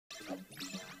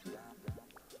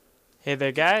Hey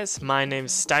there guys, my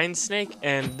name's SteinSnake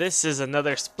and this is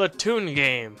another Splatoon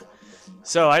game.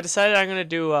 So I decided I'm going to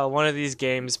do one of these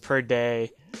games per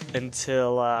day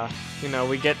until,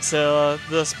 we get to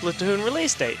the Splatoon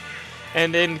release date.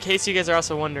 And in case you guys are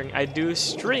also wondering, I do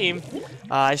stream.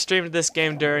 I streamed this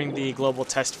game during the global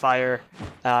Testfire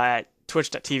at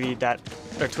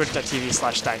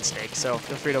twitch.tv/SteinSnake. So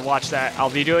feel free to watch that.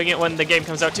 I'll be doing it when the game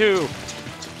comes out too.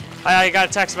 I got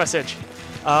a text message.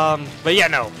 But yeah,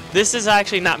 no, this is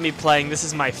actually not me playing, this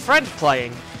is my friend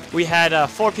playing. We had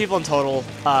 4 people in total,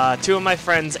 2 of my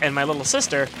friends and my little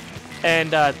sister, and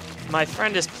my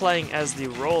friend is playing as the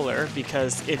roller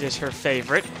because it is her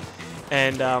favorite,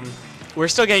 and we're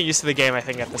still getting used to the game, I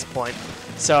think, at this point.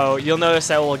 So you'll notice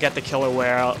that we'll get the killer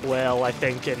whale, I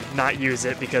think, and not use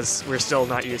it because we're still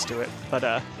not used to it.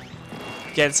 But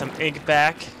getting some ink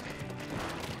back.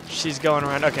 She's going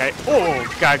around. Okay. Oh,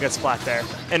 got a good splat there.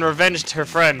 And revenged her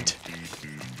friend.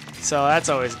 So that's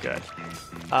always good.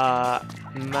 Okay, I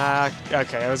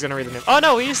was going to read the name. Oh,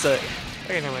 no, we used it.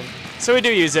 Okay, never mind. So we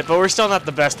do use it, but we're still not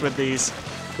the best with these.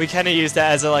 We kind of use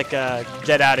that as a,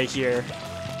 get out of here.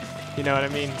 You know what I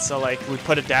mean? So, we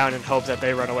put it down and hope that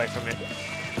they run away from it.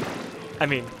 I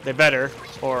mean, they better,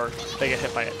 or they get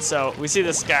hit by it. So we see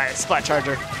this guy, Splat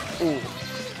Charger. Ooh.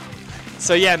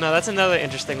 So yeah, no, that's another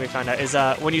interesting we found out, is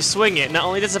when you swing it, not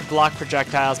only does it block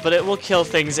projectiles, but it will kill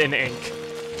things in ink.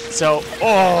 So,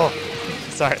 oh,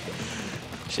 sorry.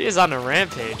 She is on a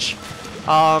rampage.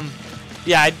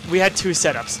 Yeah, we had 2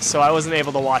 setups, so I wasn't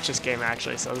able to watch this game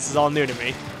actually, so this is all new to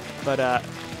me. But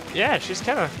yeah, she's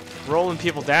kind of rolling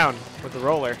people down with the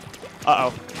roller.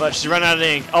 Uh-oh, but she's run out of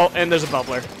ink. Oh, and there's a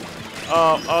bubbler.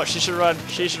 Oh, she should run.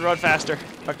 She should run faster.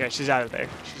 Okay, she's out of there.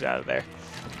 She's out of there.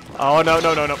 Oh, no.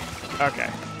 Okay.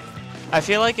 I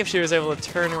feel like if she was able to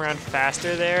turn around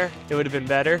faster there, it would have been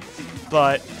better.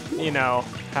 But, you know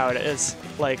how it is.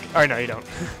 Or no, you don't.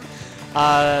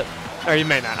 Or you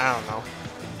may not, I don't know.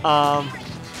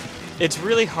 It's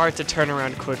really hard to turn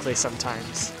around quickly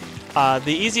sometimes.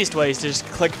 The easiest way is to just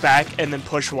click back and then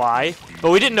push Y. But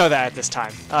we didn't know that at this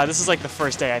time. This is like the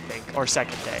first day, I think, or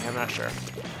second day, I'm not sure.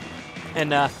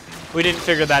 And we didn't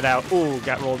figure that out. Ooh,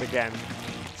 got rolled again.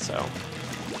 So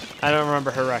I don't remember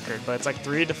her record, but it's like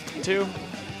 3-2.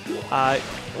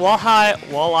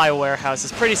 Walleye Warehouse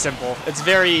is pretty simple. It's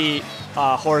very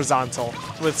horizontal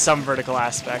with some vertical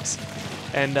aspects.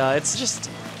 And it's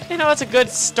just, it's a good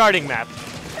starting map.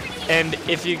 And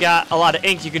if you got a lot of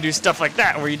ink, you can do stuff like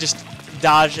that, where you just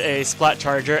dodge a Splat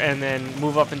Charger and then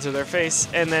move up into their face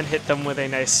and then hit them with a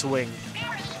nice swing.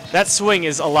 That swing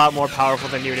is a lot more powerful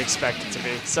than you would expect it to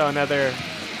be. So another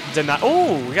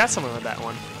oh, we got someone with that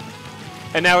one.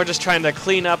 And now we're just trying to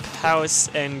clean up house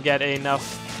and get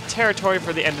enough territory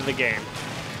for the end of the game.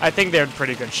 I think they're in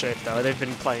pretty good shape, though. They've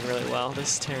been playing really well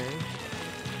this turn.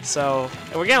 So,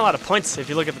 and we're getting a lot of points if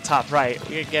you look at the top right.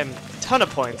 We're getting a ton of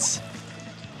points.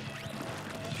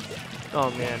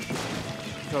 Oh, man.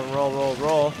 Go roll.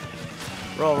 Roll.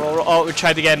 Oh, we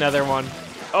tried to get another one.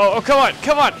 Oh, come on.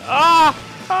 Ah,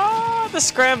 the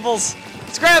scrambles.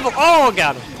 Scramble. Oh,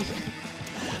 got him.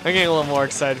 I'm getting a little more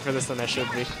excited for this than I should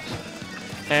be.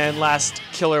 And last,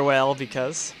 killer whale,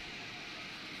 because.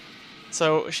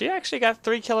 So she actually got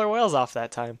 3 killer whales off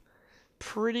that time.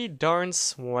 Pretty darn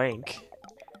swank.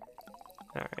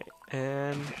 Alright,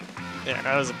 and yeah,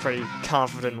 that was a pretty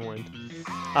confident win.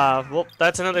 Well,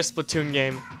 that's another Splatoon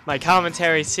game. My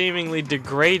commentary seemingly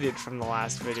degraded from the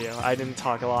last video. I didn't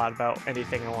talk a lot about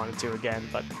anything I wanted to again,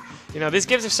 but, these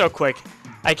games are so quick,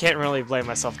 I can't really blame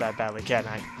myself that badly, can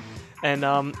I? And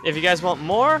if you guys want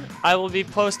more, I will be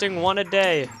posting 1 a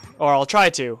day, or I'll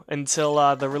try to,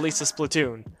 until the release of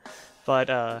Splatoon. But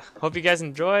hope you guys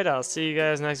enjoyed. I'll see you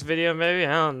guys next video, maybe.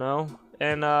 I don't know.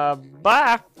 And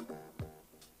bye!